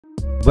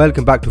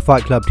welcome back to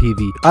Fight Club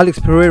TV. Alex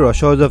Pereira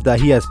shows off that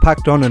he has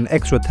packed on an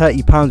extra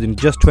 30 pounds in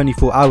just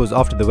 24 hours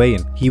after the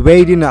weigh-in. He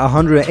weighed in at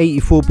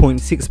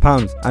 184.6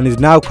 pounds and is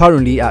now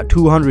currently at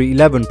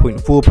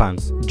 211.4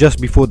 pounds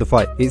just before the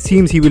fight. It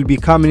seems he will be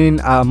coming in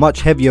at a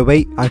much heavier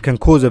weight and can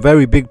cause a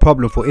very big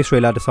problem for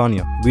Israel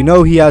Adesanya. We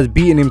know he has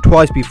beaten him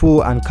twice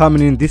before, and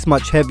coming in this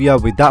much heavier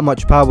with that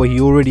much power he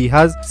already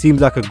has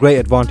seems like a great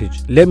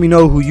advantage. Let me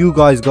know who you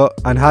guys got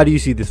and how do you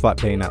see this fight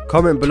playing out.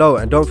 Comment below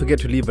and don't forget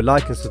to leave a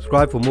like and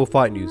subscribe for more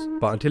fight news.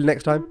 But until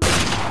next time.